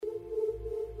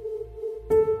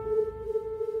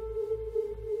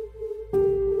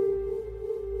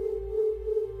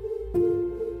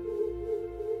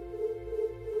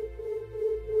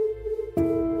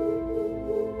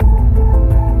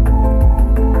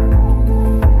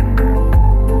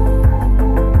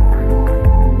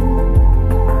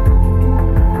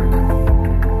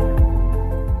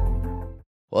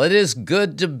Well, it is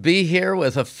good to be here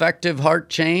with Effective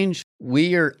Heart Change.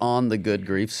 We are on the Good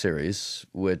Grief series,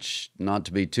 which, not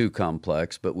to be too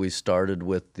complex, but we started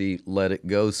with the Let It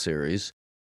Go series,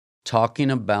 talking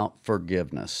about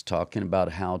forgiveness, talking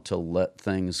about how to let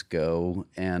things go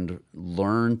and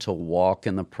learn to walk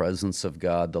in the presence of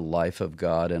God, the life of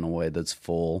God, in a way that's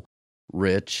full,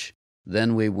 rich.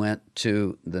 Then we went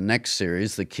to the next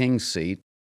series, the King's Seat.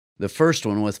 The first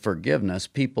one with forgiveness.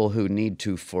 People who need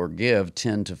to forgive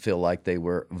tend to feel like they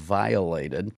were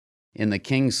violated. In the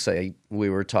King's Seat,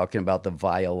 we were talking about the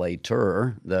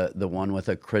violator, the one with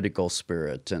a critical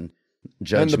spirit and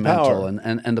judgmental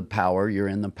and the power. You're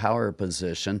in the power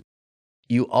position.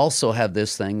 You also have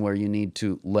this thing where you need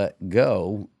to let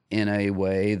go in a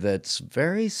way that's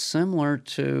very similar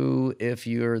to if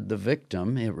you're the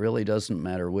victim. It really doesn't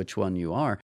matter which one you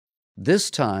are.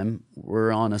 This time,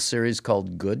 we're on a series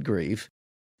called Good Grief.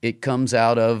 It comes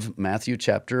out of Matthew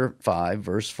chapter 5,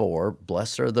 verse 4.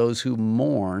 Blessed are those who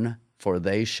mourn, for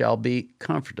they shall be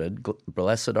comforted.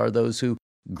 Blessed are those who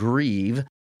grieve,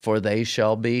 for they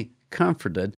shall be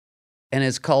comforted. And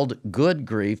it's called Good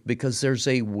Grief because there's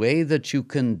a way that you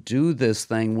can do this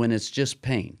thing when it's just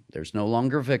pain. There's no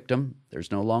longer victim. There's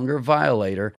no longer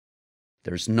violator.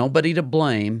 There's nobody to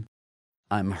blame.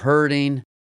 I'm hurting.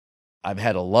 I've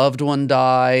had a loved one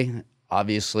die.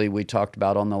 Obviously, we talked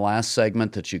about on the last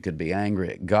segment that you could be angry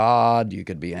at God, you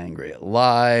could be angry at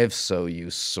life, so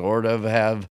you sort of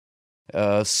have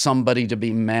somebody to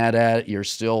be mad at. You're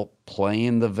still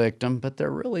playing the victim, but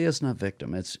there really isn't a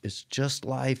victim. It's just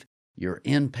life. You're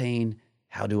in pain.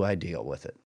 How do I deal with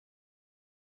it?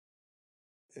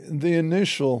 The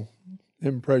initial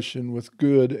impression with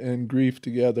good and grief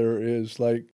together is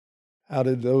like, how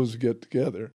did those get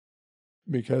together?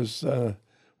 Because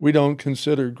we don't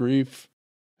consider grief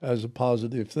as a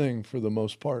positive thing for the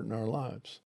most part in our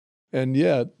lives. And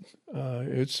yet,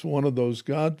 it's one of those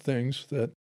God things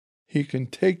that He can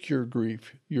take your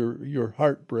grief, your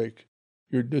heartbreak,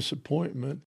 your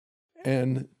disappointment,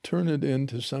 and turn it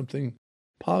into something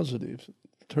positive,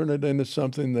 turn it into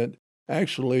something that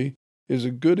actually is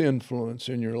a good influence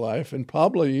in your life and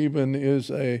probably even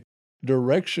is a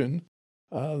direction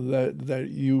that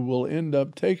you will end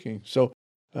up taking. So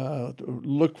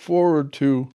look forward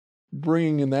to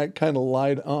bringing that kind of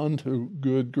light onto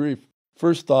Good Grief.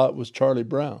 First thought was Charlie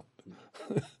Brown.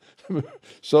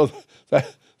 So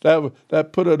that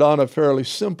put it on a fairly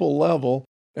simple level,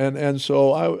 and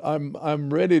so I'm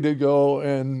ready to go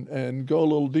and go a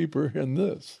little deeper in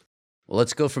this. Well,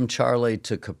 let's go from Charlie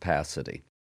to capacity.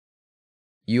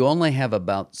 You only have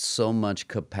about so much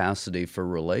capacity for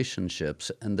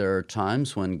relationships, and there are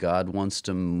times when God wants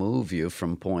to move you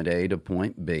from point A to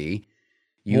point B.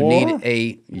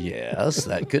 Yes,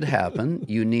 that could happen.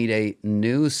 You need a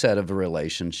new set of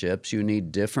relationships. You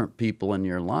need different people in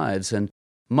your lives, and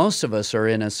most of us are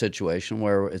in a situation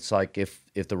where it's like if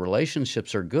the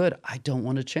relationships are good, I don't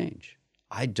want to change.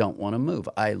 I don't want to move.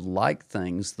 I like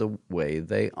things the way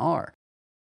they are.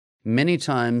 Many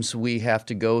times we have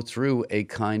to go through a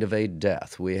kind of a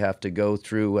death. We have to go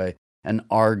through an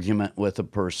argument with a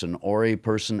person, or a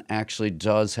person actually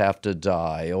does have to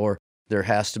die, or there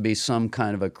has to be some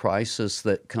kind of a crisis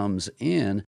that comes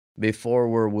in before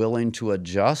we're willing to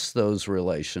adjust those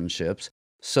relationships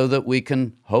so that we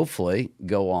can hopefully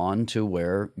go on to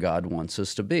where God wants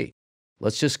us to be.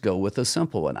 Let's just go with a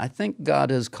simple one. I think God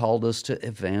has called us to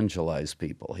evangelize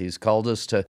people. He's called us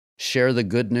to share the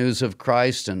good news of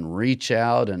Christ and reach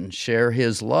out and share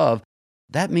His love.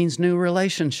 That means new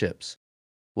relationships.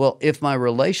 Well, if my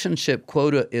relationship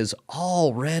quota is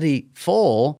already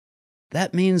full,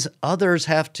 that means others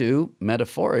have to,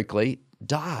 metaphorically,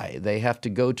 die. They have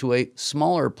to go to a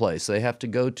smaller place. They have to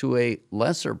go to a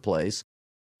lesser place.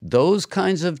 Those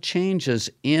kinds of changes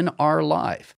in our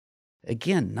life,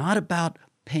 again, not about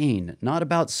pain, not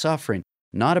about suffering,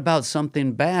 not about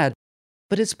something bad,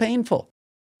 but it's painful.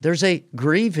 There's a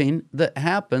grieving that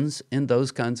happens in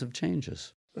those kinds of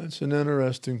changes. That's an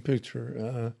interesting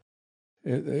picture.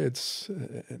 It's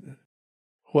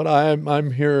what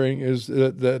I'm hearing is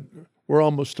that we're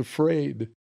almost afraid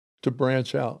to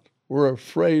branch out. We're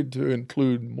afraid to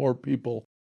include more people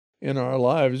in our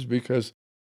lives because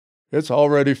it's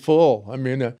already full. I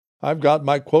mean, I've got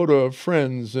my quota of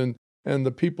friends and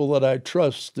the people that I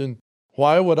trust, and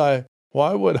why would I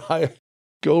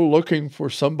go looking for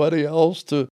somebody else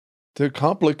to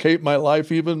complicate my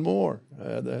life even more?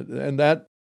 And that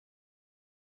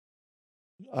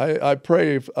I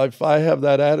pray if I have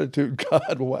that attitude,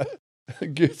 God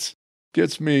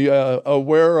gets me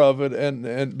aware of it,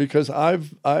 and because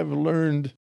I've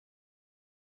learned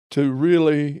to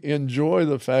really enjoy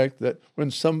the fact that when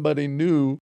somebody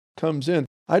new comes in,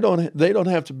 They don't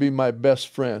have to be my best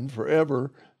friend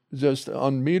forever. Just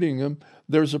on meeting them,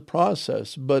 there's a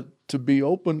process. But to be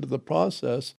open to the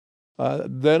process,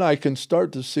 then I can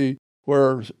start to see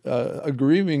where a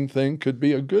grieving thing could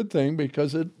be a good thing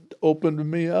because it opened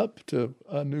me up to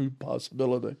a new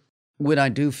possibility. When I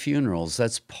do funerals,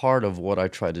 that's part of what I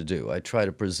try to do. I try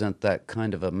to present that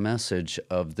kind of a message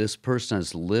of this person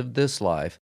has lived this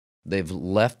life, they've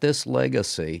left this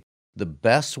legacy. The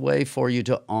best way for you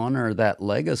to honor that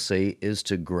legacy is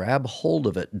to grab hold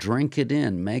of it, drink it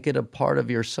in, make it a part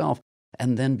of yourself,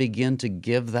 and then begin to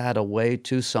give that away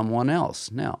to someone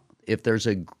else. Now, if there's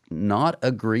not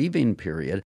a grieving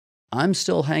period, I'm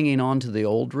still hanging on to the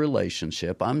old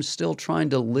relationship. I'm still trying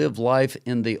to live life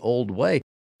in the old way.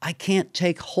 I can't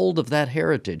take hold of that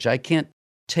heritage. I can't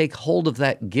take hold of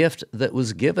that gift that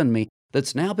was given me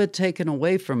that's now been taken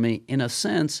away from me in a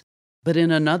sense, but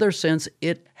in another sense,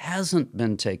 it hasn't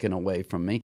been taken away from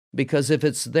me because if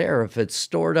it's there, if it's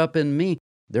stored up in me,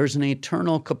 there's an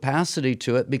eternal capacity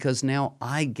to it because now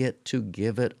I get to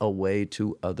give it away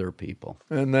to other people.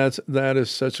 And that is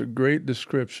such a great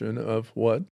description of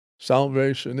what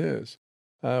salvation is.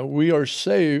 We are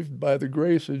saved by the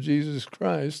grace of Jesus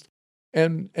Christ,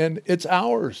 and it's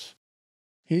ours.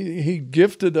 He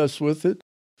gifted us with it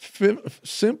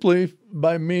simply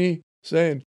by me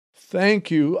saying,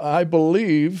 "Thank you, I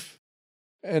believe,"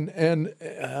 but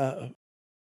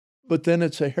then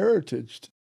it's a heritage,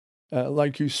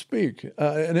 like you speak,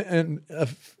 and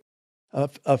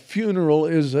a funeral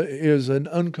is an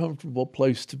uncomfortable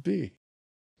place to be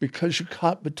because you're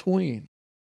caught between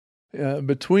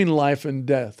life and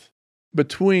death,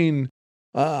 between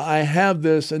I have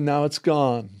this and now it's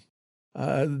gone.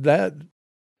 And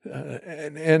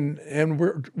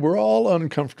we're all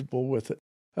uncomfortable with it.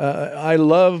 I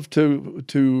love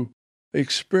to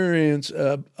experience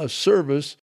a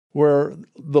service where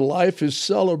the life is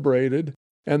celebrated,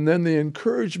 and then the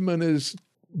encouragement is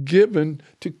given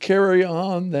to carry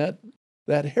on that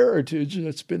heritage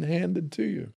that's been handed to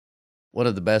you. One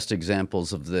of the best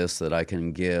examples of this that I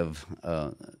can give,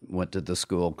 went to the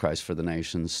school, Christ for the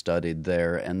Nations, studied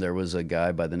there, and there was a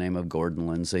guy by the name of Gordon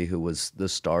Lindsay who was the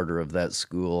starter of that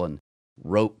school and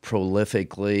wrote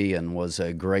prolifically and was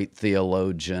a great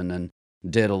theologian and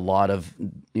did a lot of,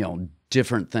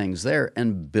 different things there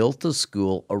and built the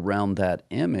school around that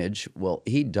image. Well,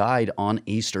 he died on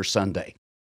Easter Sunday,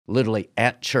 literally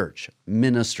at church,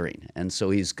 ministering, and so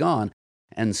he's gone.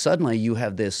 And suddenly you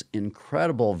have this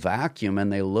incredible vacuum,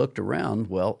 and they looked around.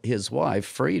 Well, his wife,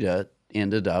 Frida,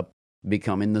 ended up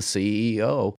becoming the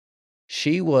CEO.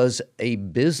 She was a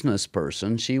business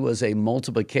person. She was a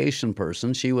multiplication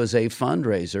person. She was a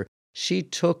fundraiser. She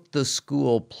took the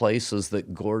school places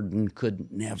that Gordon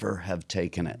could never have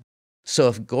taken it. So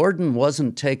if Gordon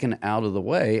wasn't taken out of the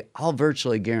way, I'll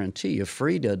virtually guarantee you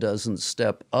Frida doesn't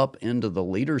step up into the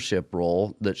leadership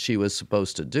role that she was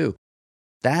supposed to do.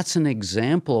 That's an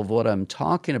example of what I'm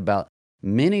talking about.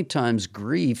 Many times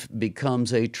grief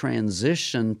becomes a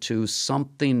transition to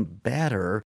something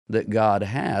better that God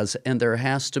has, and there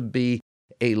has to be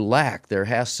a lack. There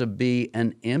has to be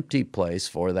an empty place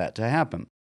for that to happen.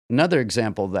 Another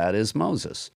example of that is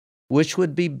Moses. Which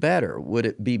would be better? Would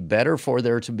it be better for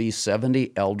there to be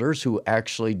 70 elders who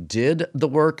actually did the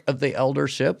work of the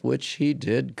eldership, which he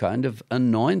did kind of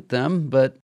anoint them,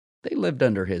 but they lived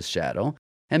under his shadow?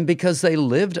 And because they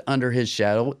lived under his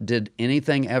shadow, did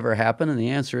anything ever happen? And the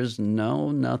answer is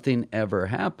no, nothing ever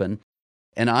happened.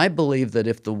 And I believe that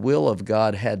if the will of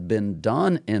God had been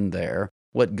done in there,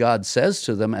 what God says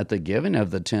to them at the giving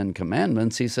of the 10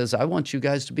 Commandments, he says, I want you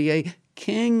guys to be a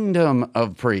kingdom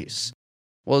of priests.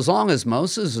 Well, as long as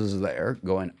Moses is there,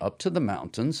 going up to the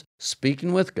mountains,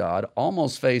 speaking with God,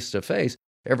 almost face to face,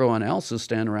 everyone else is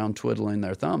standing around twiddling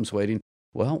their thumbs, waiting.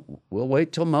 Well, we'll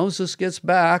wait till Moses gets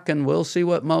back and we'll see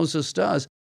what Moses does.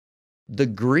 The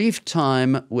grief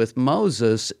time with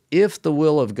Moses, if the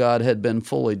will of God had been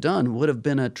fully done, would have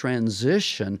been a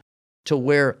transition to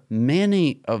where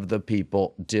many of the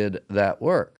people did that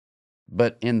work.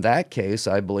 But in that case,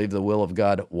 I believe the will of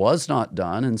God was not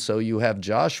done, and so you have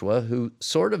Joshua who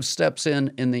sort of steps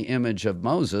in the image of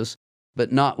Moses, but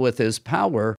not with his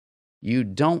power. You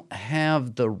don't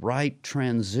have the right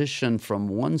transition from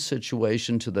one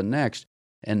situation to the next.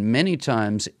 And many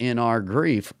times in our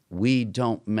grief, we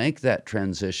don't make that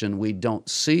transition. We don't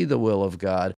see the will of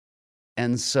God.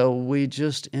 And so we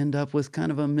just end up with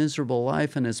kind of a miserable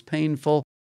life, and it's painful.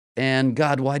 And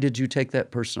God, why did you take that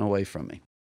person away from me?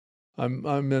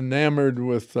 I'm enamored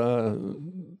with Tyler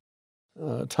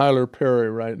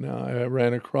Perry right now. I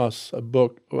ran across a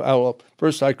book. Well,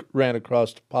 first I ran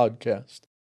across a podcast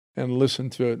and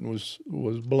listened to it and was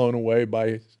blown away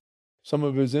by some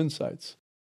of his insights.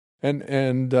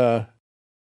 And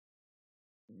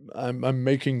I'm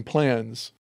making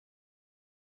plans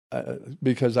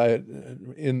because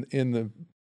in the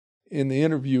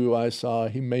interview I saw,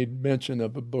 he made mention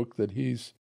of a book that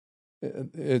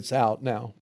it's out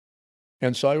now.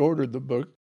 And so I ordered the book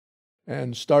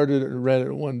and started and read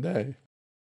it one day.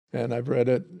 And I've read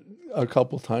it a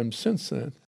couple times since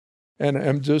then. And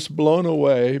I'm just blown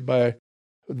away by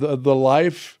the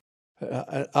life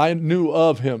I knew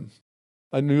of him.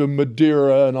 I knew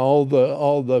Madeira and all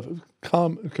the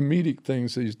comedic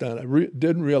things he's done. I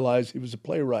didn't realize he was a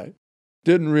playwright.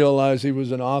 Didn't realize he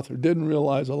was an author. Didn't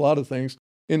realize a lot of things,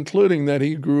 including that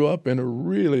he grew up in a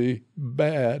really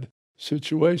bad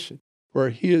situation where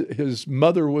his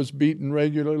mother was beaten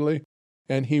regularly,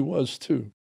 and he was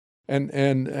too. And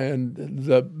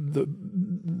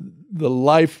the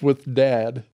life with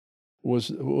Dad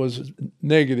was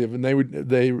negative, and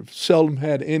they seldom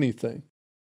had anything.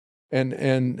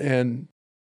 And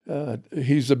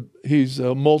he's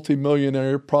a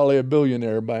multimillionaire, probably a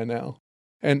billionaire by now.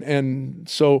 And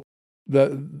so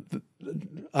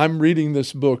I'm reading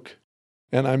this book,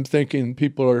 and I'm thinking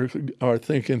people are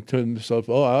thinking to themselves,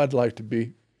 "Oh, I'd like to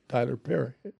be Tyler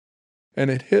Perry," and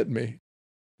it hit me.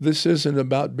 This isn't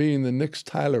about being the next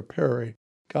Tyler Perry.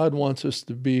 God wants us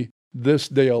to be this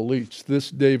Dale Leach, this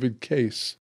David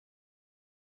Case,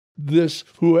 this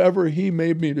whoever He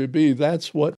made me to be.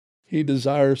 That's what He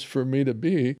desires for me to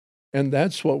be, and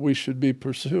that's what we should be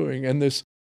pursuing. And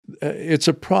it's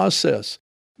a process.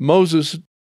 Moses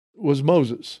was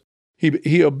Moses.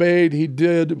 He obeyed. He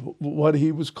did what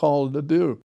he was called to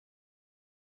do.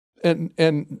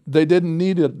 And they didn't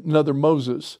need another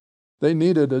Moses. They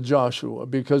needed a Joshua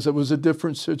because it was a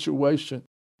different situation.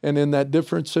 And in that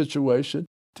different situation,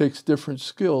 takes different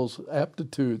skills,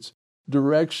 aptitudes,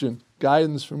 direction,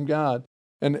 guidance from God.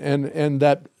 And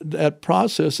that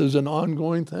process is an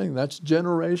ongoing thing. That's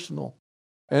generational.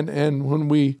 And when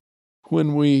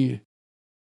we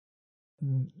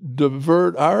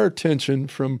divert our attention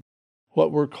from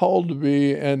what we're called to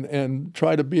be and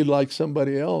try to be like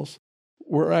somebody else,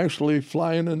 we're actually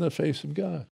flying in the face of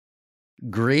God.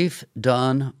 Grief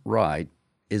done right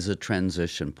is a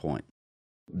transition point.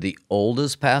 The old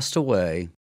has passed away,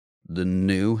 the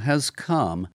new has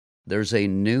come. There's a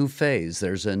new phase,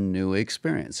 there's a new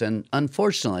experience. And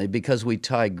unfortunately, because we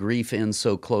tie grief in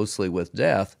so closely with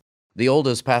death, the old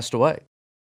has passed away.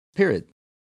 Period.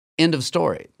 End of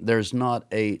story. There's not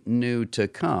a new to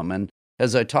come. And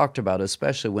as I talked about,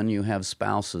 especially when you have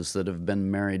spouses that have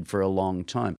been married for a long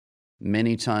time,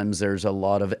 many times there's a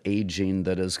lot of aging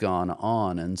that has gone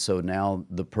on. And so now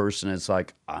the person is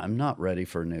like, I'm not ready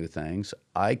for new things.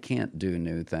 I can't do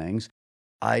new things.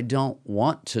 I don't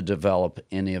want to develop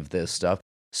any of this stuff.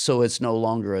 So it's no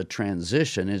longer a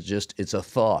transition. It's a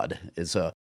thud. It's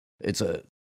a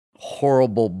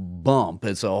horrible bump.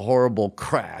 It's a horrible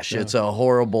crash. Yeah. It's a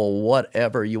horrible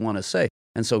whatever you want to say.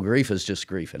 And so grief is just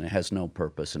grief, and it has no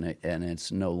purpose, and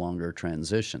it's no longer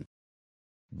transition.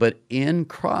 But in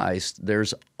Christ,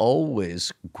 there's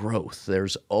always growth.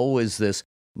 There's always this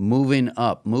moving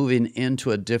up, moving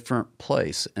into a different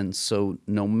place. And so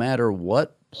no matter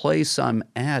what place I'm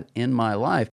at in my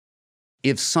life,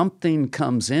 if something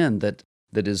comes in that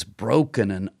is broken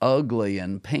and ugly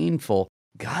and painful,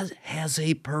 God has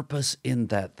a purpose in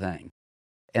that thing.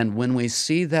 And when we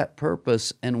see that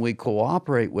purpose and we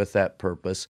cooperate with that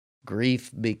purpose,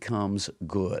 grief becomes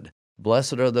good.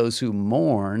 Blessed are those who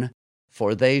mourn,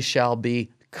 for they shall be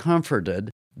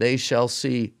comforted. They shall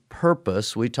see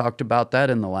purpose. We talked about that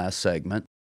in the last segment.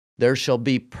 There shall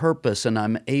be purpose, and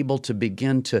I'm able to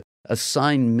begin to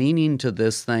assign meaning to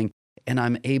this thing, and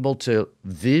I'm able to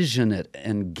vision it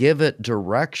and give it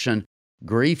direction.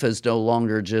 Grief is no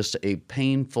longer just a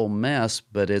painful mess,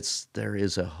 but there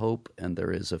is a hope and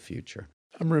there is a future.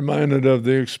 I'm reminded of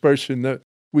the expression that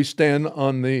we stand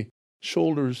on the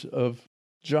shoulders of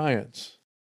giants.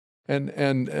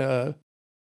 And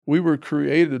we were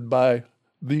created by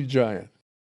the giant,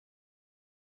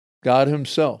 God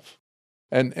Himself.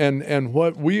 And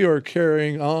what we are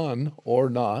carrying on or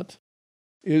not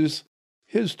is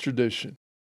His tradition,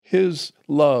 His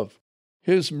love,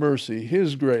 His mercy,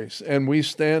 His grace. And we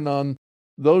stand on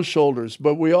those shoulders,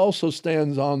 but we also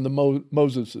stand on the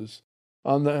Moseses,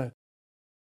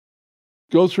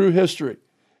 go through history.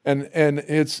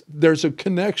 And there's a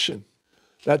connection.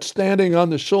 That standing on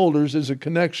the shoulders is a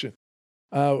connection.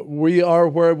 We are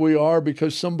where we are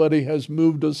because somebody has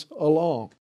moved us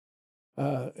along.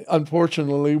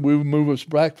 Unfortunately, we move us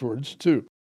backwards too.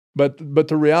 But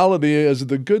the reality is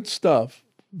the good stuff,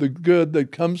 the good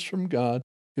that comes from God,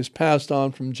 is passed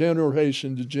on from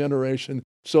generation to generation.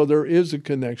 So there is a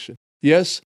connection.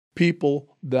 Yes,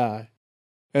 people die.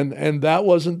 And that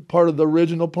wasn't part of the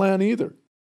original plan either.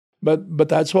 But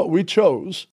that's what we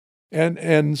chose.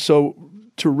 And so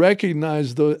to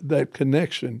recognize that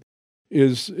connection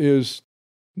is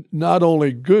not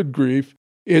only good grief,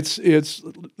 it's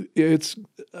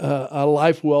a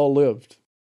life well lived.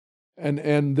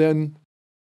 And then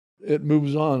it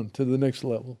moves on to the next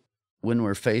level. When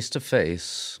we're face to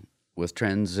face with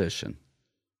transition,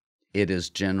 it is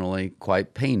generally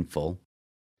quite painful,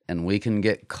 and we can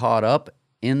get caught up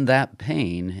in that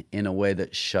pain in a way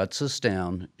that shuts us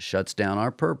down, shuts down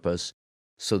our purpose.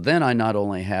 So then I not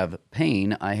only have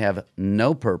pain, I have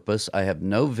no purpose, I have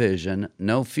no vision,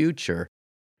 no future.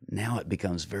 Now it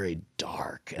becomes very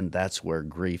dark, and that's where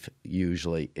grief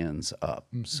usually ends up.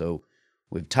 Mm-hmm. So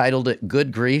we've titled it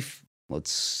Good Grief.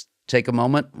 Let's take a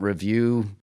moment,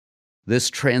 review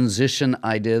this transition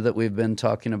idea that we've been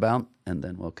talking about, and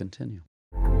then we'll continue.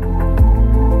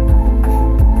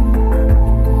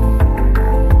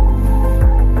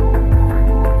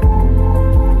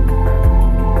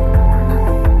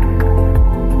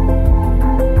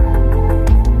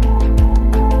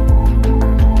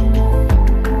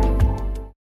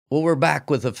 Well, we're back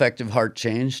with Effective Heart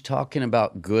Change, talking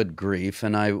about good grief,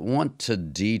 and I want to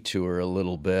detour a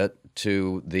little bit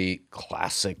to the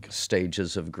classic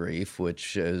stages of grief,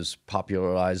 which is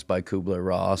popularized by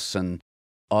Kubler-Ross, and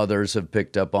others have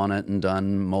picked up on it and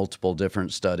done multiple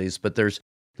different studies. But there's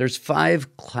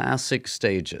 5 classic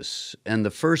stages, and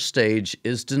the first stage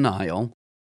is denial.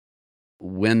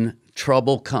 When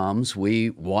trouble comes, we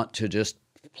want to just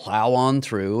plow on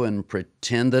through and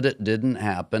pretend that it didn't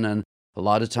happen, and a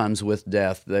lot of times with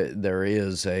death, there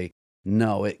is a,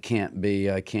 no, it can't be,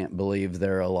 I can't believe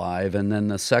they're alive. And then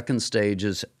the second stage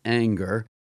is anger.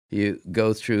 You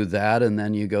go through that, and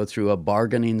then you go through a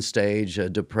bargaining stage, a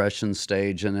depression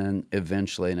stage, and then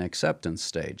eventually an acceptance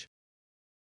stage.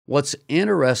 What's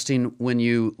interesting when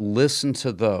you listen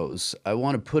to those, I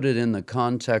want to put it in the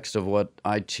context of what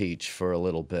I teach for a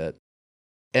little bit.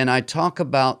 And I talk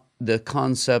about the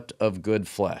concept of good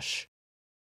flesh.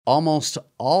 Almost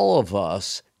all of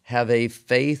us have a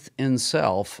faith in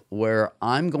self where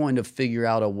I'm going to figure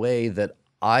out a way that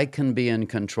I can be in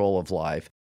control of life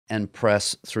and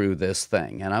press through this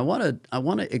thing. And I want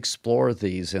to explore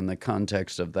these in the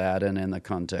context of that and in the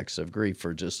context of grief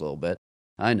for just a little bit.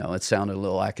 I know it sounded a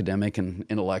little academic and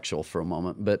intellectual for a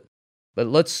moment, but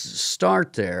let's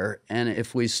start there. And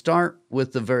if we start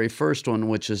with the very first one,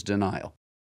 which is denial.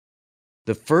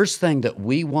 The first thing that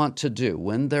we want to do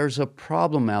when there's a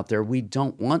problem out there, we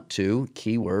don't want to,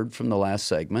 keyword from the last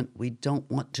segment, we don't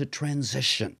want to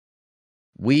transition.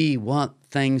 We want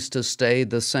things to stay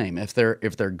the same. If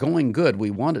they're going good,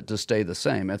 we want it to stay the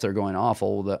same. If they're going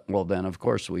awful, well, then of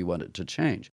course we want it to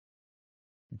change.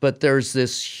 But there's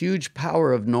this huge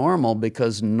power of normal,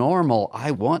 because normal, I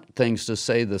want things to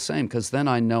stay the same because then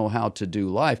I know how to do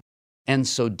life. And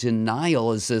so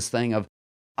denial is this thing of,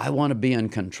 I want to be in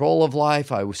control of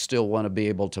life. I still want to be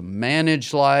able to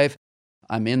manage life.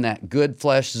 I'm in that good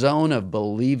flesh zone of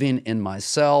believing in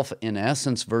myself, in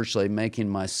essence, virtually making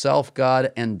myself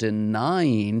God and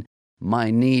denying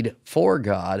my need for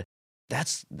God.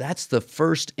 That's the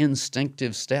first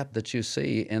instinctive step that you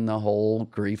see in the whole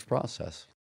grief process.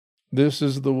 This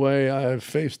is the way I've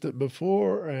faced it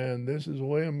before, and this is the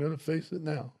way I'm going to face it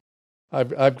now.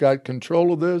 I've got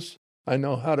control of this. I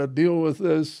know how to deal with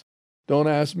this. Don't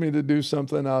ask me to do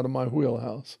something out of my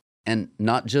wheelhouse. And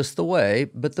not just the way,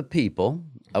 but the people.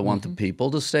 I want the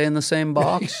people to stay in the same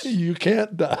box. You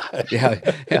can't die.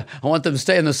 Yeah. I want them to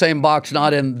stay in the same box,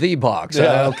 not in the box.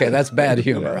 Yeah. Okay, that's bad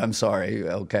humor. I'm sorry.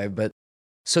 Okay, but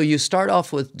so you start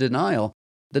off with denial.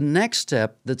 The next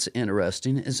step that's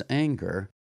interesting is anger.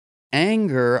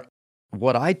 Anger,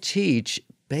 what I teach,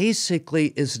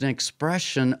 basically is an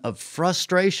expression of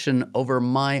frustration over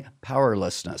my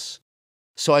powerlessness.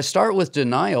 So I start with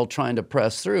denial, trying to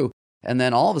press through, and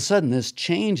then all of a sudden this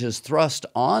change is thrust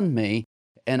on me,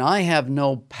 and I have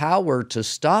no power to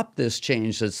stop this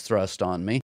change that's thrust on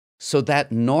me. So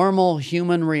that normal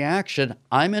human reaction,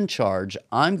 I'm in charge,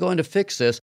 I'm going to fix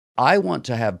this, I want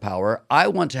to have power, I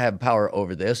want to have power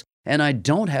over this, and I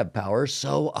don't have power,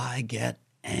 so I get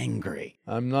angry.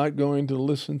 I'm not going to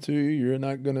listen to you, you're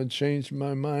not going to change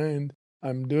my mind,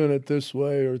 I'm doing it this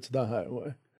way or it's the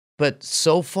highway. But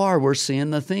so far, we're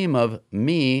seeing the theme of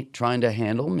me trying to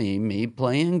handle me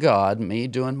playing God, me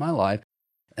doing my life.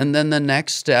 And then the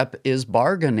next step is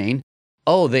bargaining.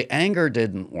 Oh, the anger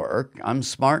didn't work. I'm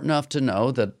smart enough to know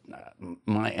that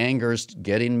my anger's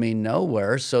getting me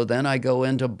nowhere. So then I go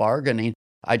into bargaining.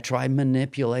 I try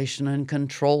manipulation and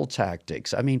control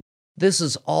tactics. I mean, This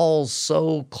is all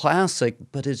so classic,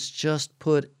 but it's just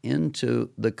put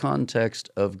into the context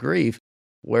of grief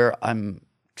where I'm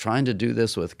trying to do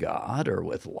this with God or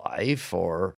with life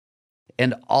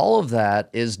and all of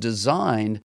that is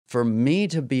designed for me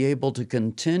to be able to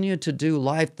continue to do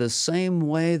life the same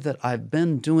way that I've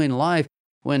been doing life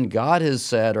when God has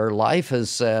said or life has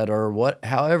said or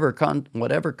whatever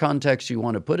context you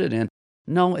want to put it in.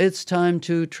 No, it's time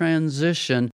to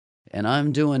transition, and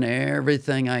I'm doing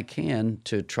everything I can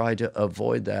to try to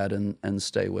avoid that and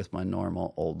stay with my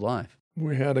normal old life.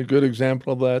 We had a good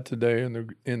example of that today in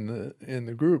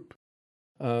the group.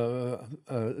 A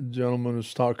gentleman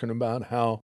was talking about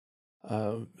how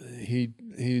he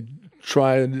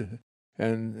tried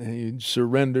and he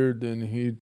surrendered and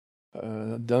he'd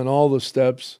done all the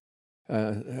steps,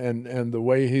 and the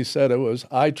way he said it was,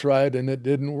 "I tried and it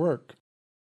didn't work."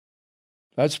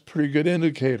 That's a pretty good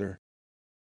indicator.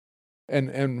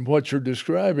 And what you're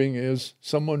describing is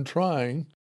someone trying.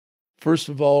 First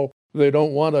of all, they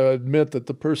don't want to admit that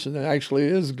the person actually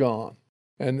is gone,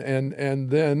 and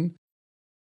then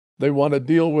they want to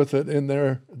deal with it in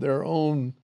their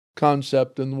own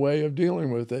concept and way of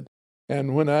dealing with it.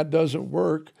 And when that doesn't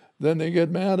work, then they get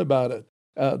mad about it.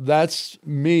 That's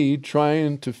me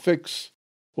trying to fix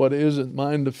what isn't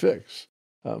mine to fix.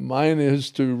 Mine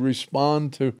is to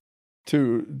respond to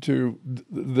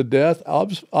the death.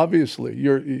 Obviously,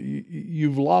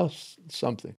 you've lost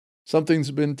something.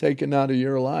 Something's been taken out of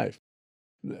your life.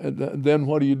 Then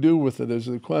what do you do with it is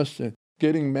the question.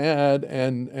 Getting mad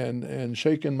and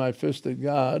shaking my fist at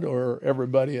God or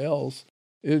everybody else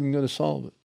isn't going to solve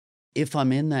it. If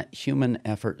I'm in that human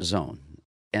effort zone,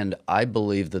 and I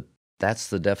believe that that's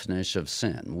the definition of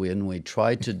sin. When we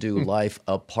try to do life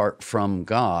apart from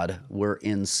God, we're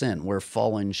in sin. We're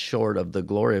falling short of the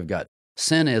glory of God.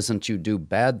 Sin isn't you do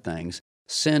bad things.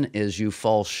 Sin is you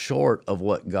fall short of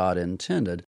what God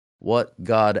intended. What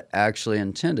God actually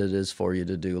intended is for you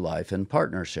to do life in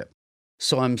partnership.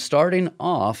 So I'm starting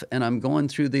off and I'm going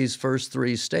through these first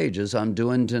three stages. I'm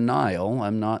doing denial.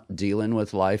 I'm not dealing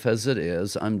with life as it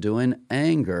is. I'm doing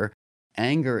anger.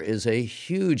 Anger is a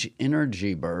huge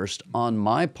energy burst on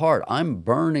my part. I'm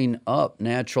burning up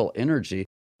natural energy.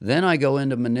 Then I go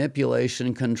into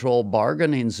manipulation, control,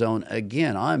 bargaining zone.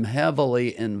 Again, I'm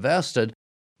heavily invested.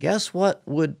 Guess what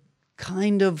would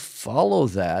kind of follow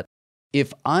that?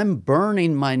 If I'm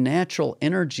burning my natural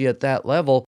energy at that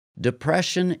level,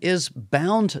 depression is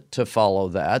bound to follow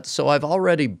that. So I've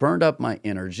already burned up my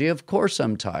energy. Of course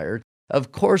I'm tired.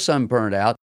 Of course I'm burned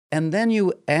out. And then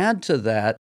you add to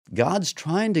that, God's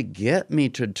trying to get me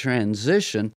to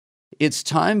transition. It's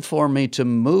time for me to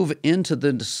move into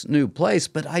this new place,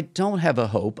 but I don't have a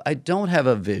hope. I don't have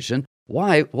a vision.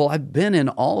 Why? Well, I've been in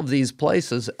all of these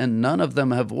places and none of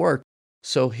them have worked.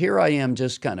 So here I am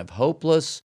just kind of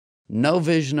hopeless, no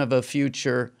vision of a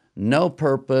future, no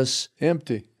purpose.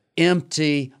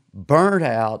 Empty, burnt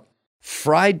out,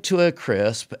 fried to a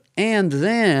crisp. And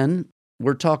then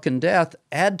we're talking death.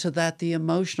 Add to that the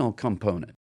emotional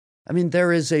component. I mean,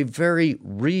 there is a very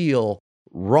real,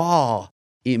 raw,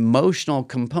 emotional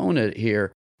component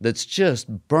here that's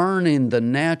just burning the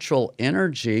natural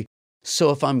energy.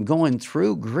 So if I'm going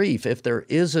through grief, if there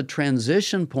is a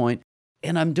transition point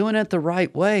and I'm doing it the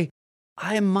right way,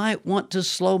 I might want to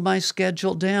slow my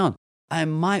schedule down. I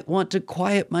might want to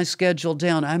quiet my schedule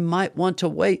down. I might want to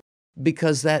wait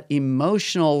because that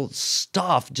emotional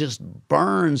stuff just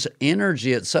burns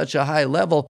energy at such a high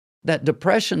level. That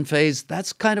depression phase,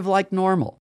 that's kind of like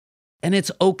normal. And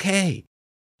it's okay.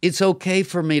 It's okay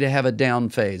for me to have a down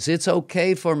phase. It's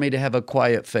okay for me to have a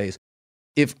quiet phase.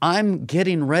 If I'm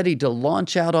getting ready to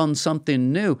launch out on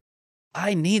something new,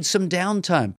 I need some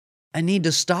downtime. I need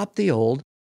to stop the old.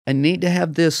 I need to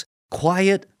have this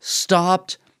quiet,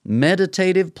 stopped,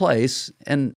 meditative place.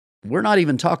 And we're not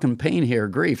even talking pain here,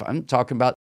 grief. I'm talking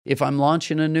about if I'm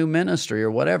launching a new ministry or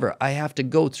whatever, I have to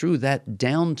go through that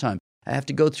downtime. I have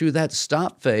to go through that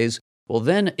stop phase. Well,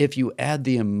 then if you add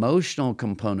the emotional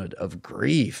component of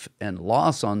grief and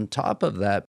loss on top of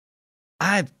that,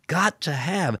 I've got to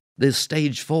have this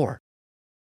stage 4.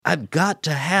 I've got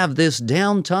to have this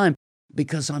downtime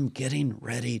because I'm getting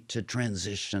ready to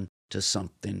transition to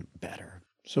something better.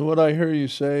 So what I hear you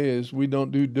say is we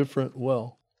don't do different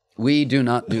well. We do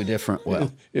not do different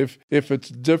well. If it's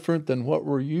different than what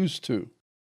we're used to,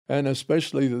 and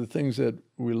especially the things that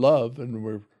we love and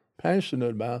we're passionate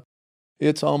about,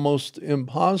 it's almost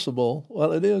impossible.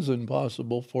 Well, it is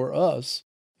impossible for us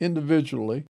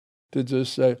individually to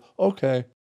just say, okay,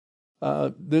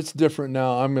 it's different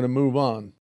now. I'm going to move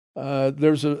on.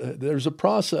 There's a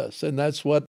process, and that's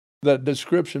what that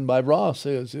description by Ross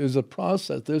is a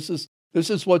process. This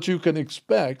is what you can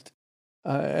expect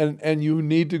and you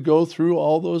need to go through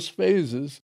all those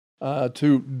phases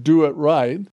to do it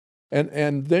right.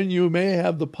 And then you may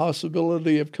have the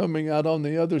possibility of coming out on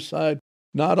the other side,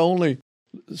 not only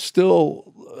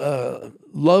still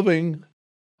loving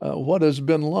what has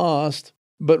been lost,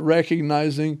 but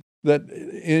recognizing that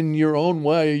in your own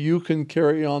way, you can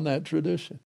carry on that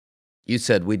tradition. You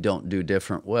said we don't do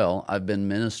different well. I've been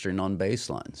ministering on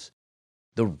baselines.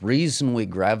 The reason we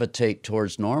gravitate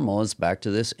towards normal is back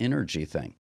to this energy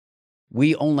thing.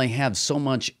 We only have so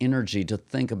much energy to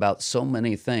think about so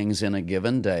many things in a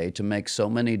given day, to make so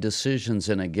many decisions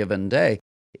in a given day.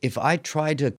 If I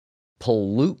try to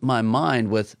pollute my mind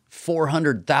with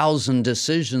 400,000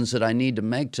 decisions that I need to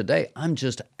make today, I'm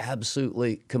just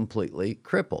absolutely, completely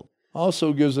crippled.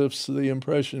 Also gives us the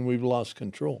impression we've lost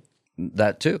control.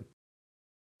 That too.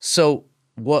 So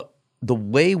the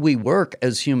way we work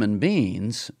as human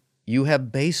beings, you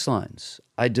have baselines.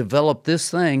 I develop this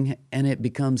thing and it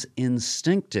becomes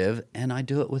instinctive and I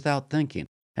do it without thinking.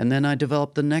 And then I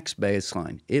develop the next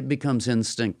baseline. It becomes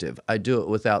instinctive. I do it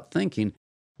without thinking.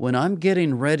 When I'm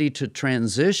getting ready to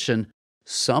transition,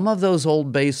 some of those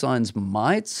old baselines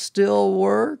might still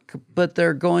work, but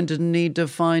they're going to need to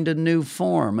find a new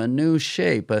form, a new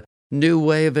shape, a new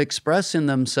way of expressing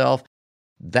themselves.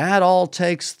 That all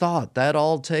takes thought. That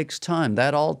all takes time.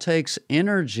 That all takes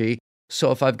energy.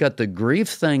 So if I've got the grief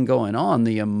thing going on,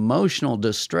 the emotional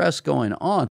distress going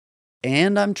on,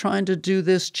 and I'm trying to do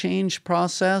this change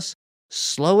process,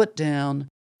 slow it down,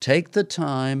 take the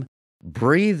time,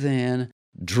 breathe in,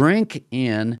 drink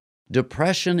in.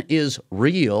 Depression is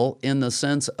real in the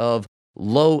sense of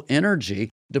low energy.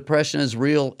 Depression is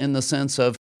real in the sense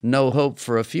of no hope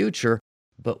for a future.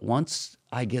 But once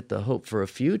I get the hope for a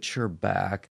future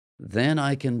back, then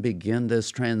I can begin this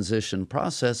transition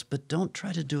process, but don't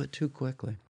try to do it too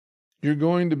quickly. You're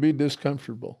going to be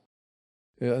discomfortable.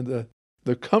 The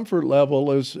comfort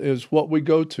level is what we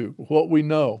go to, what we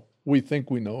know, we think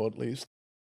we know at least,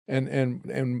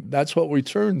 and that's what we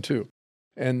turn to,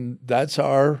 and that's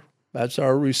our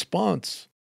response.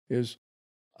 Is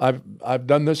I've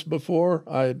done this before.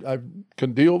 I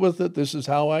can deal with it. This is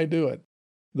how I do it.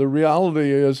 The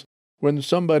reality is when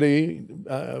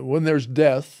there's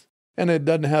death, and it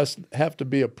doesn't have to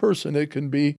be a person, it can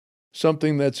be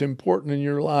something that's important in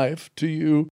your life to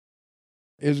you,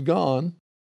 is gone,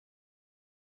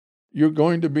 you're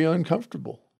going to be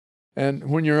uncomfortable. And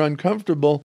when you're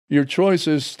uncomfortable, your choice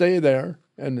is stay there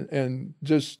and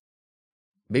just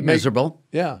be miserable.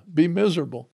 Yeah, be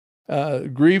miserable.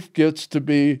 Grief gets to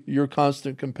be your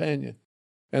constant companion,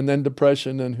 and then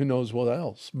depression and who knows what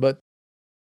else. But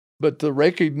the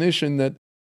recognition that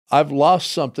I've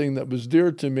lost something that was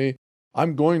dear to me,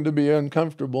 I'm going to be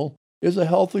uncomfortable, is a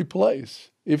healthy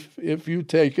place if you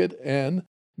take it and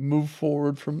move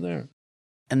forward from there.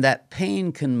 And that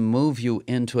pain can move you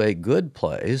into a good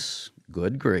place,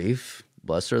 good grief.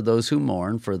 Blessed are those who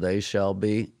mourn, for they shall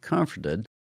be comforted.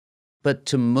 But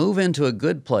to move into a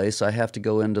good place, I have to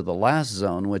go into the last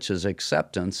zone, which is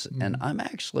acceptance. Mm-hmm. And I'm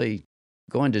actually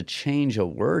going to change a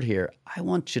word here. I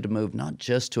want you to move not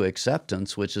just to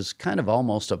acceptance, which is kind of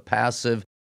almost a passive,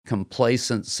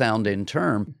 complacent sounding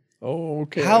term. Oh,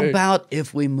 okay. How about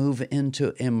if we move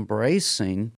into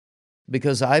embracing?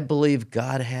 Because I believe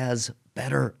God has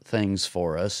better things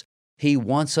for us. He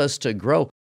wants us to grow.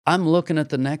 I'm looking at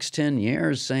the next 10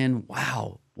 years saying,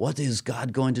 wow, what is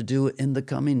God going to do in the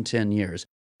coming 10 years?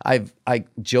 I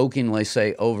jokingly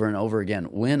say over and over again,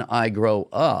 when I grow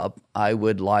up, I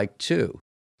would like to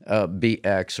be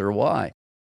X or Y.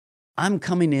 I'm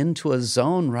coming into a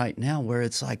zone right now where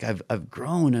it's like I've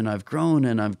grown and I've grown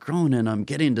and I've grown and I'm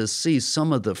getting to see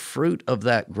some of the fruit of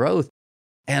that growth.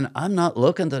 And I'm not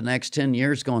looking at the next 10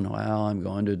 years going, well, I'm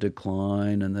going to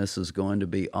decline and this is going to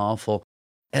be awful.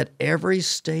 At every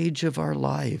stage of our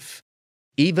life,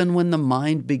 even when the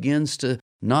mind begins to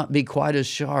not be quite as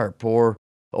sharp or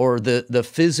the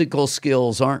physical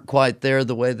skills aren't quite there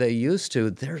the way they used to,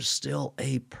 there's still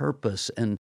a purpose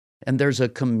and there's a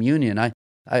communion.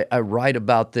 I write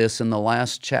about this in the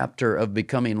last chapter of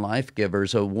Becoming Life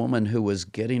Givers, a woman who was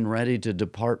getting ready to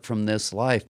depart from this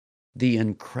life, the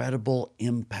incredible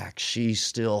impact she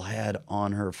still had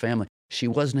on her family. She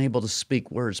wasn't able to speak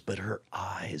words, but her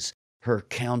eyes, her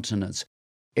countenance,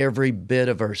 every bit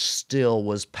of her still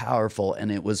was powerful, and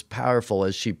it was powerful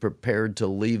as she prepared to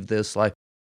leave this life.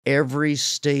 Every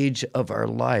stage of our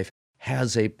life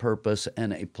has a purpose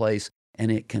and a place, and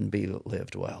it can be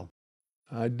lived well.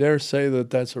 I dare say that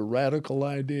that's a radical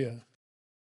idea.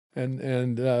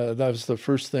 And that was the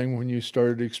first thing when you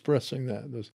started expressing that.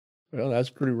 Well, that's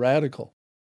pretty radical.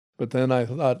 But then I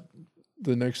thought,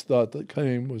 the next thought that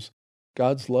came was,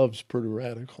 God's love's pretty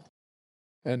radical.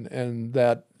 and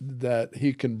that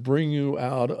he can bring you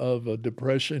out of a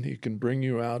depression. He can bring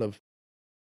you out of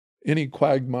any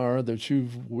quagmire that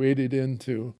you've waded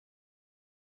into.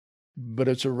 But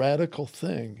it's a radical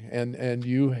thing, and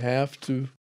you have to,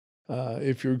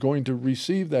 if you're going to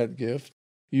receive that gift,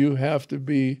 you have to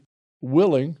be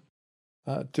willing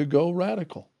to go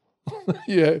radical.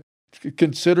 Yeah,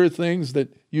 consider things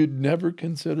that you'd never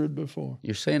considered before.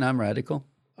 You're saying I'm radical?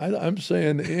 I'm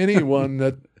saying anyone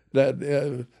that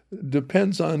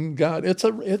depends on God, it's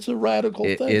a radical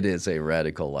thing. It is a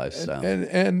radical lifestyle,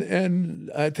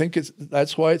 and I think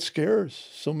that's why it scares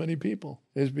so many people,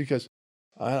 is because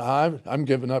I'm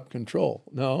giving up control.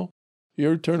 No,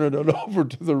 you're turning it over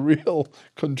to the real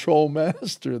control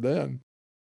master then.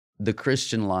 The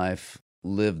Christian life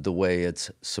lived the way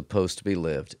it's supposed to be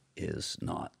lived is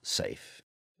not safe.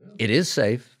 It is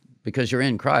safe because you're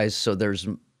in Christ, so there's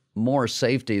more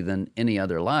safety than any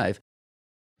other life,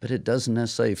 but it doesn't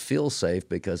necessarily feel safe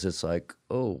because it's like,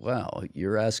 oh, wow,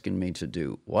 you're asking me to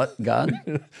do what, God?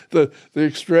 The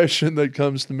expression that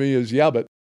comes to me is, yeah, but.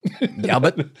 Yeah,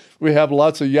 but. We have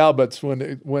lots of yeah, buts when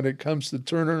it comes to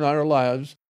turning our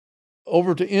lives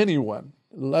over to anyone,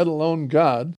 let alone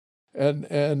God.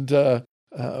 And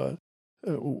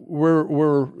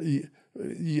we're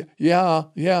yeah,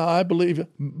 I believe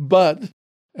it, but,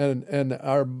 and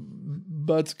our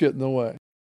butts get in the way.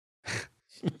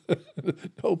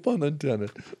 No pun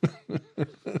intended.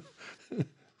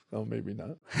 Oh, maybe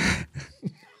not.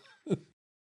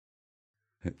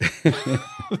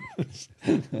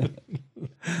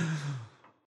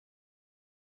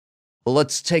 Well,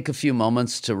 let's take a few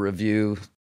moments to review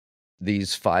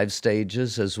these 5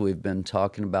 stages as we've been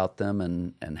talking about them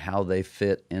and how they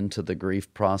fit into the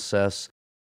grief process.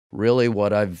 Really,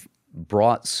 what I've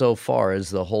brought so far is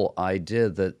the whole idea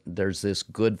that there's this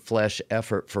good flesh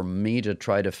effort for me to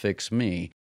try to fix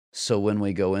me. So when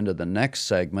we go into the next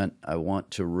segment, I want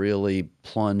to really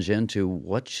plunge into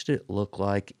what should it look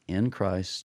like in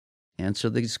Christ. Answer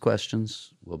these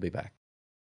questions. We'll be back.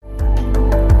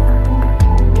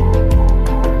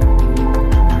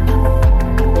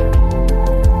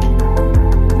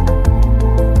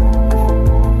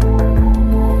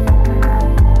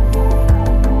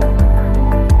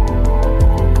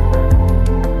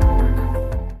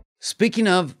 Speaking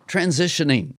of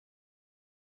transitioning,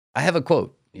 I have a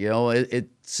quote. You know,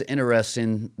 it's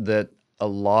interesting that a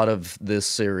lot of this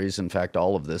series, in fact,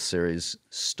 all of this series,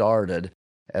 started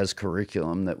as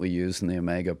curriculum that we use in the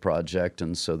Omega Project.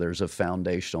 And so there's a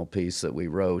foundational piece that we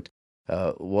wrote.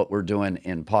 What we're doing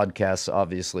in podcasts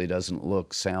obviously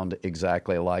doesn't sound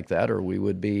exactly like that, or we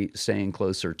would be staying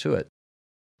closer to it.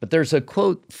 But there's a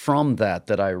quote from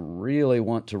that I really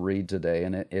want to read today,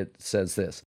 and it says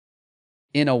this: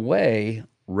 "In a way,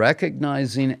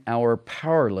 recognizing our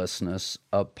powerlessness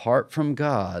apart from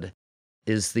God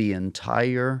is the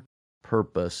entire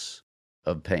purpose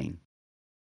of pain."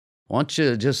 I want you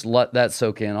to just let that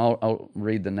soak in. I'll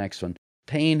read the next one.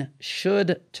 "Pain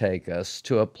should take us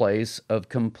to a place of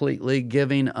completely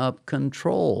giving up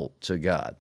control to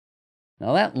God."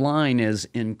 Now, that line is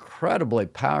incredibly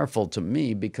powerful to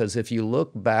me because if you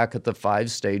look back at the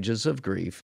 5 stages of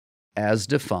grief as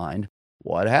defined,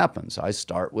 what happens? I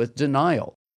start with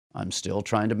denial. I'm still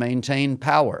trying to maintain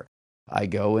power. I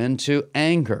go into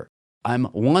anger. I'm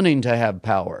wanting to have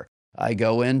power. I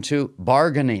go into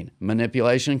bargaining,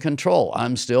 manipulation, control.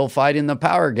 I'm still fighting the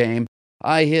power game.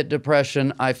 I hit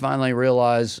depression. I finally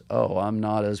realize, oh, I'm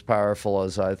not as powerful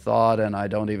as I thought, and I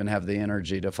don't even have the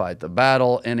energy to fight the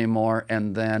battle anymore.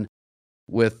 And then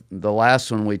with the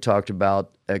last one we talked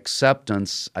about,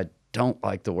 acceptance. I don't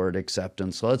like the word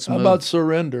acceptance. Let's move. How about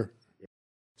surrender?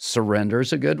 Surrender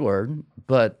is a good word,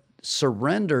 but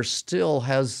surrender still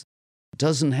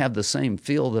doesn't have the same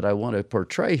feel that I want to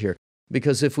portray here.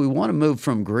 Because if we want to move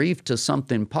from grief to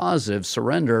something positive,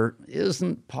 surrender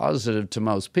isn't positive to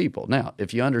most people. Now,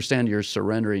 if you understand you're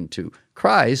surrendering to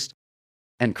Christ,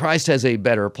 and Christ has a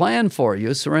better plan for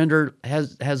you, surrender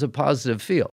has a positive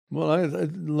feel. Well,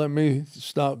 let me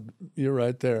stop you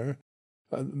right there.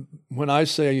 When I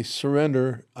say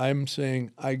surrender, I'm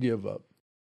saying I give up.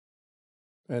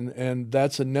 And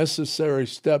that's a necessary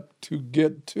step to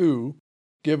get to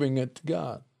giving it to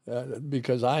God.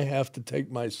 Because I have to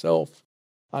take myself,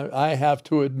 I have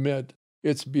to admit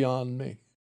it's beyond me.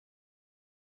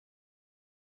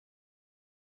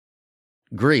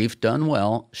 Grief done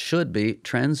well should be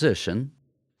transition.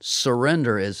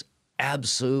 Surrender is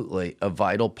absolutely a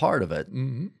vital part of it.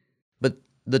 Mm-hmm. But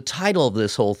the title of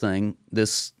this whole thing,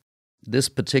 this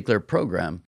particular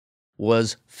program,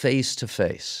 was Face to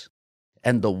Face.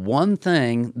 And the one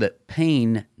thing that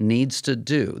pain needs to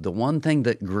do, the one thing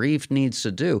that grief needs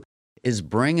to do, is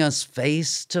bring us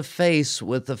face to face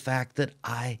with the fact that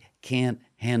I can't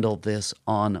handle this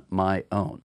on my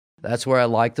own. That's where I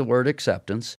like the word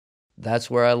acceptance. That's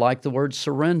where I like the word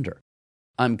surrender.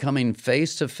 I'm coming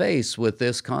face to face with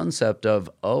this concept of,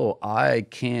 oh, I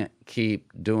can't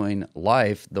keep doing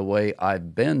life the way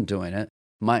I've been doing it.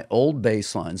 My old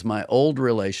baselines, my old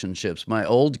relationships, my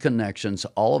old connections,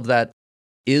 all of that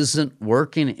isn't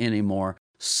working anymore.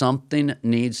 Something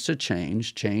needs to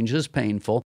change. Change is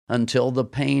painful until the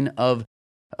pain of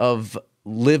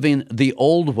living the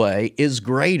old way is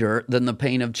greater than the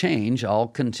pain of change. I'll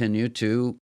continue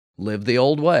to live the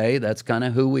old way. That's kind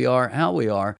of who we are, how we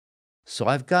are. So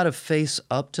I've got to face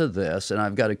up to this, and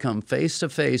I've got to come face to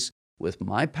face with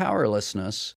my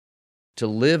powerlessness to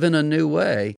live in a new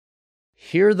way.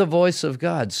 Hear the voice of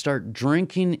God. Start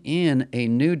drinking in a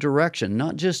new direction,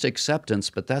 not just acceptance,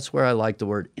 but that's where I like the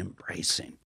word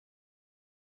embracing.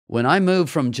 When I move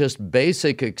from just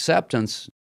basic acceptance,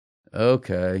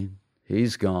 okay,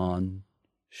 he's gone,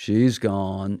 she's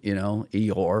gone,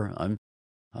 Eeyore,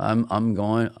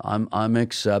 I'm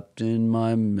accepting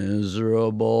my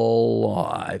miserable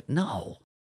life. No.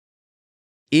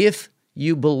 If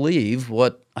you believe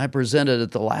what I presented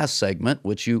at the last segment,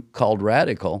 which you called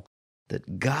radical,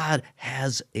 that God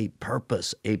has a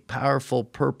purpose, a powerful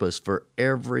purpose for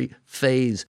every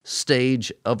phase,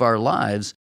 stage of our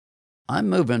lives, I'm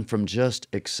moving from just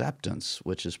acceptance,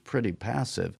 which is pretty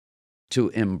passive, to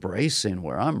embracing,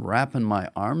 where I'm wrapping my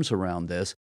arms around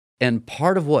this. And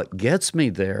part of what gets me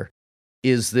there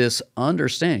is this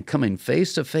understanding, coming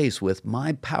face to face with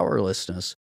my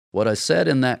powerlessness. What I said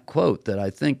in that quote that I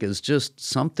think is just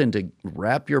something to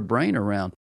wrap your brain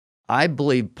around. I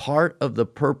believe part of the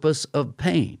purpose of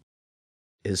pain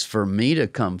is for me to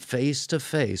come face to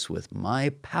face with my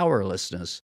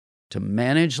powerlessness to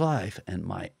manage life and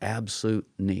my absolute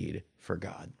need for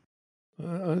God.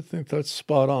 I think that's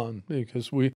spot on,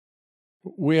 because we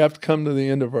have to come to the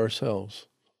end of ourselves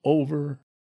over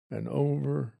and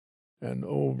over and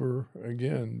over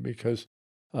again, because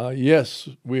yes,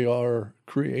 we are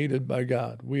created by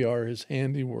God. We are His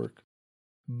handiwork.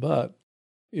 But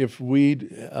if we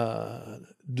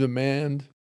demand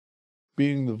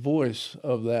being the voice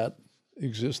of that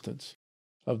existence,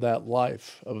 of that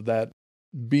life, of that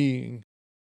being,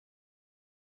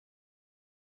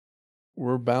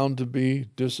 we're bound to be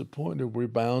disappointed. We're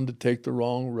bound to take the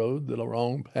wrong road, the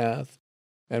wrong path,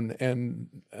 and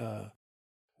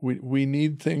we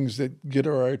need things that get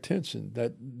our attention,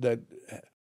 that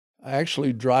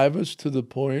actually drive us to the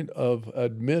point of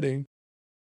admitting,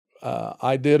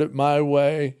 I did it my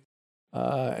way,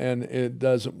 and it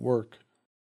doesn't work.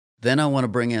 Then I want to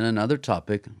bring in another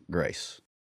topic, grace.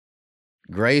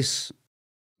 Grace,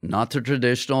 not the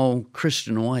traditional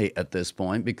Christian way at this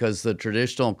point, because the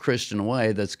traditional Christian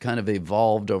way that's kind of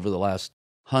evolved over the last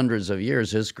hundreds of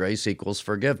years is grace equals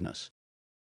forgiveness.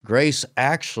 Grace,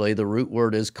 actually, the root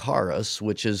word is charis,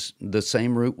 which is the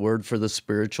same root word for the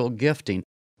spiritual gifting,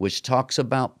 which talks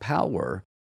about power.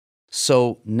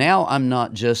 So now I'm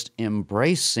not just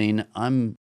embracing,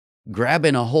 I'm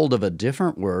grabbing a hold of a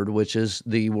different word, which is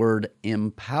the word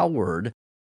empowered,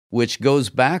 which goes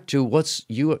back to what's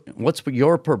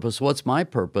your purpose, what's my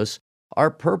purpose. Our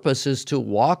purpose is to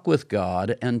walk with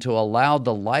God and to allow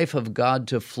the life of God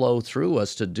to flow through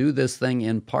us, to do this thing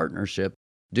in partnership,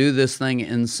 do this thing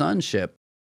in sonship.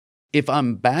 If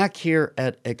I'm back here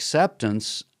at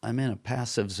acceptance, I'm in a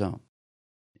passive zone,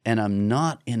 and I'm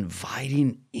not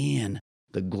inviting in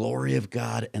the glory of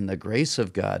God and the grace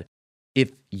of God.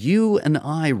 If you and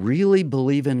I really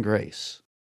believe in grace,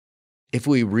 if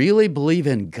we really believe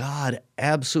in God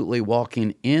absolutely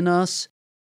walking in us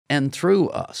and through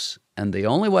us, and the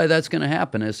only way that's going to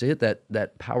happen is to hit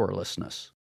that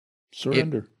powerlessness.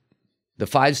 Surrender. The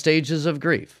 5 stages of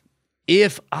grief.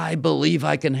 If I believe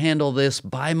I can handle this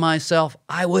by myself,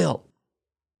 I will.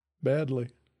 Badly.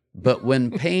 But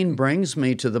when pain brings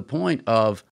me to the point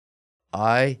of,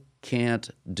 I can't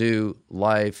do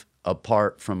life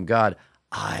apart from God,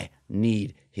 I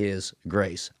need His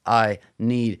grace. I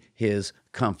need His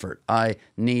comfort. I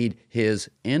need His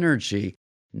energy.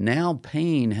 Now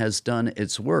pain has done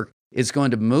its work. It's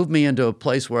going to move me into a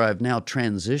place where I've now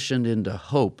transitioned into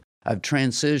hope. I've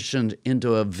transitioned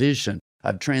into a vision.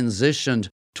 I've transitioned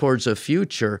towards a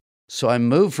future. So I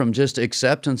move from just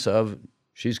acceptance of,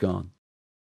 she's gone,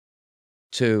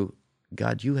 to,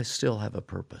 God, you still have a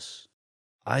purpose.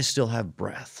 I still have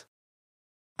breath.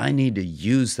 I need to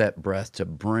use that breath to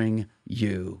bring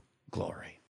you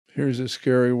glory. Here's a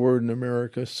scary word in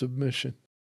America, submission.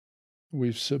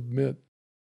 We submit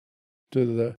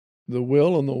to the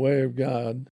will and the way of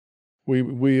God.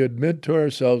 We admit to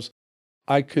ourselves,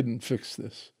 I couldn't fix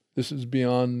this. This is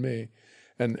beyond me.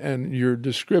 And your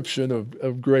description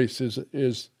of grace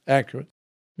is accurate,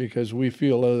 because we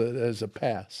feel it as a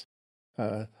pass.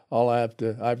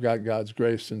 I've got God's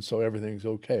grace, and so everything's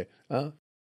okay.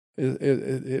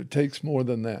 It takes more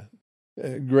than that.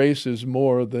 Grace is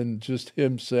more than just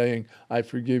Him saying, I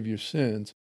forgive your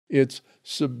sins. It's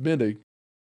submitting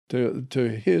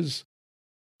to His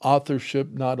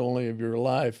authorship, not only of your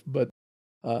life, but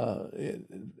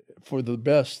for the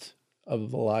best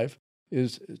of the life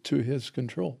is to His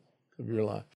control of your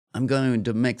life. I'm going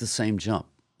to make the same jump.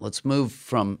 Let's move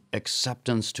from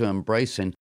acceptance to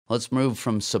embracing. Let's move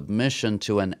from submission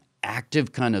to an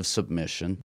active kind of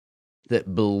submission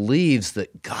that believes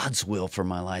that God's will for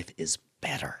my life is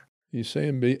better. You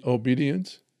saying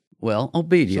obedience? Well,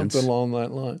 obedience. Something along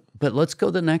that line. But let's go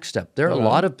the next step. There are a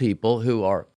lot of people who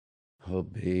are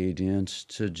obedience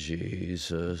to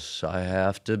Jesus. I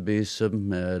have to be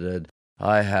submitted.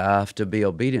 I have to be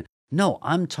obedient. No,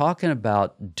 I'm talking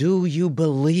about, do you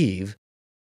believe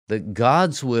that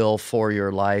God's will for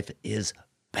your life is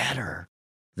better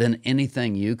than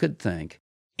anything you could think,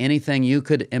 anything you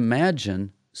could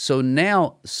imagine? So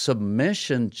now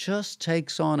submission just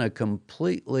takes on a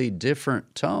completely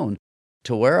different tone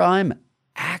to where I'm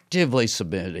actively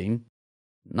submitting,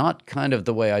 not kind of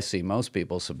the way I see most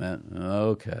people submit.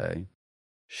 Okay,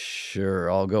 sure,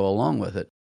 I'll go along with it.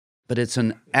 But it's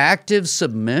an active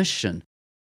submission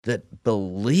that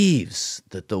believes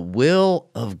that the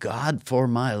will of God for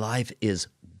my life is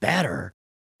better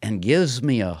and gives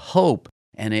me a hope,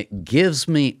 and it gives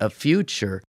me a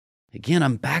future. Again,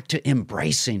 I'm back to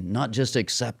embracing, not just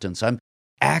acceptance. I'm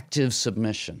active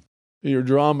submission. Your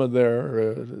drama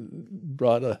there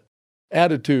brought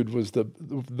attitude was the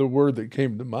word that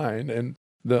came to mind, and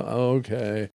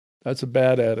okay, that's a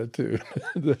bad attitude.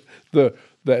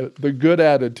 the good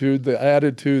attitude, the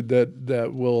attitude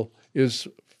that is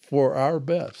for our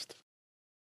best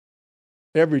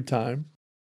every time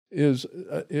is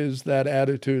that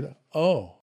attitude.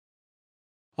 Oh,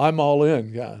 I'm all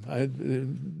in, God.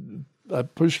 I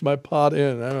push my pot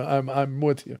in. I'm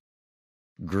with you.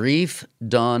 Grief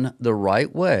done the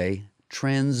right way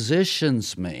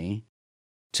transitions me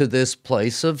to this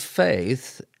place of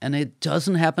faith, and it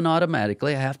doesn't happen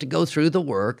automatically. I have to go through the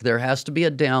work. There has to be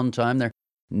a downtime. There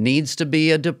needs to be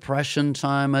a depression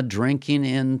time, a drinking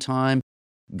in time.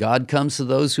 God comes to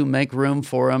those who make room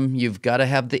for Him. You've got to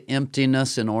have the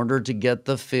emptiness in order to get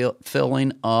the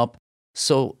filling up.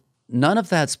 So none of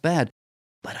that's bad,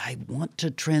 but I want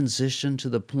to transition to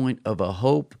the point of a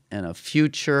hope and a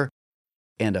future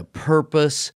and a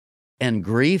purpose, and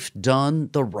grief done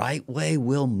the right way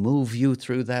will move you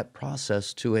through that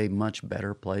process to a much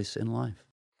better place in life.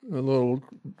 A little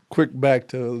quick back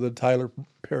to the Tyler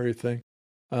Perry thing.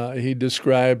 He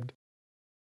described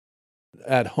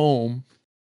at home,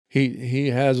 he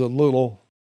has a little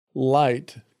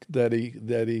light that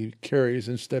he carries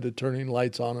instead of turning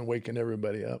lights on and waking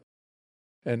everybody up.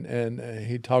 And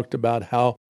he talked about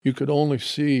how you could only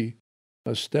see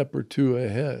a step or two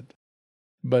ahead.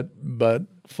 But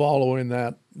following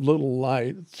that little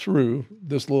light through,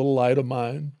 this little light of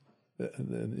mine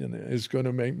is going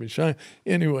to make me shine.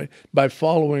 Anyway, by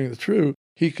following through,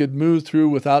 he could move through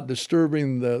without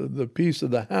disturbing the peace of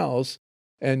the house,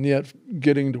 and yet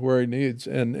getting to where he needs.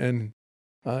 And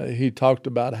he talked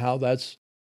about how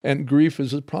and grief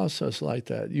is a process like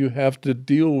that. You have to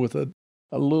deal with it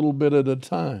a little bit at a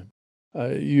time.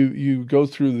 You go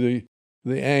through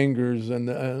the angers and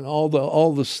all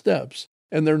the steps.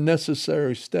 And they're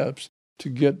necessary steps to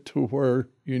get to where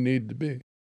you need to be.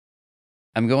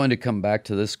 I'm going to come back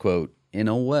to this quote. In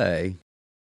a way,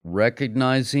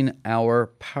 recognizing our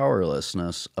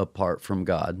powerlessness apart from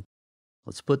God.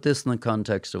 Let's put this in the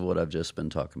context of what I've just been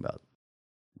talking about.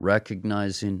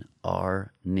 Recognizing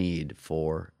our need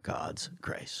for God's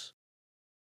grace.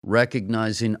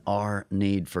 Recognizing our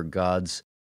need for God's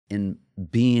in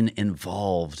being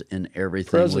involved in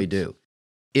everything we do.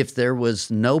 If there was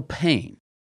no pain,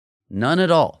 none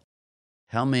at all,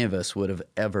 how many of us would have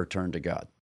ever turned to God?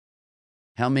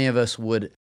 How many of us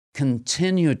would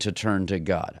continue to turn to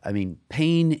God? I mean,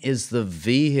 pain is the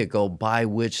vehicle by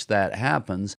which that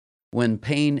happens. When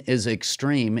pain is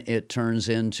extreme, it turns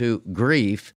into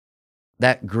grief.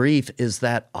 That grief is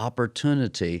that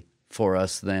opportunity for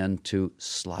us then to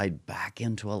slide back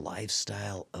into a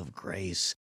lifestyle of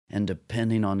grace and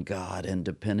depending on God and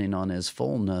depending on His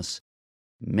fullness.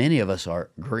 Many of us are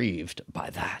grieved by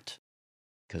that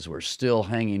because we're still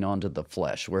hanging on to the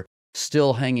flesh. We're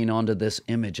still hanging on to this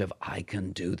image of, I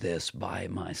can do this by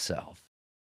myself.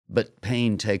 But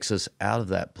pain takes us out of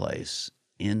that place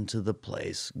into the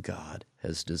place God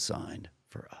has designed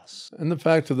for us. And the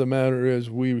fact of the matter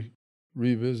is we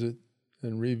revisit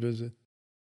and revisit.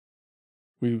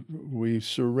 We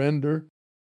surrender,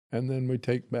 and then we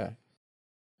take back.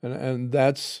 And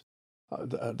that's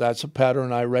a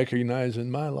pattern I recognize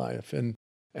in my life. And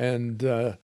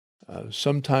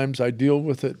sometimes I deal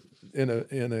with it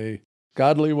in a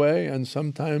godly way, and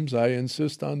sometimes I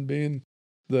insist on being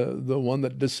the one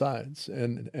that decides,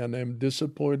 and am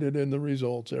disappointed in the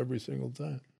results every single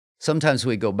time. Sometimes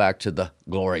we go back to the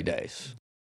glory days.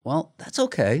 Well, that's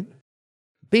okay.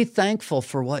 Be thankful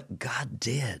for what God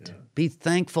did. Yeah. Be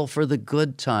thankful for the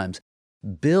good times.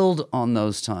 Build on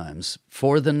those times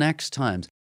for the next times.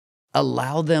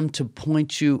 Allow them to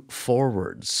point you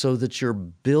forward so that you're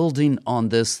building on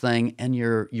this thing and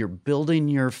you're building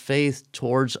your faith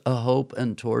towards a hope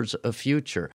and towards a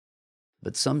future.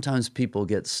 But sometimes people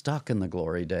get stuck in the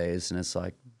glory days and it's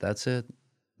like, that's it.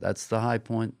 That's the high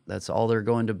point. That's all they're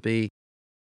going to be.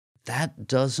 That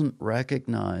doesn't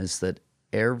recognize that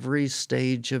every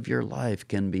stage of your life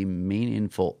can be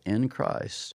meaningful in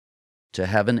Christ, to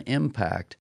have an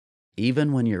impact,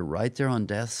 even when you're right there on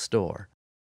death's door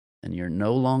and you're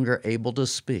no longer able to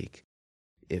speak.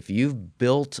 If you've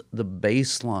built the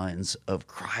baselines of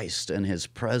Christ and His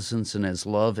presence and His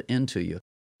love into you,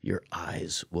 your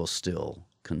eyes will still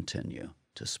continue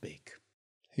to speak.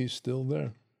 He's still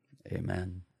there.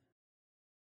 Amen.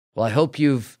 Well, I hope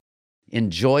you've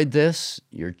enjoyed this.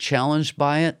 You're challenged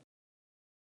by it.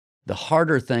 The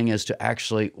harder thing is to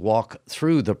actually walk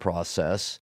through the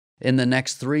process. In the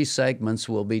next 3 segments,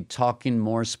 we'll be talking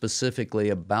more specifically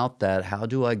about that. How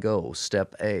do I go?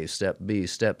 Step A, step B,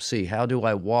 step C. How do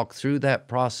I walk through that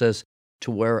process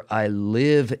to where I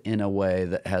live in a way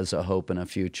that has a hope and a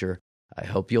future? I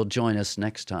hope you'll join us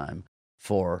next time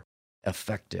for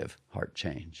Effective Heart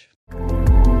Change.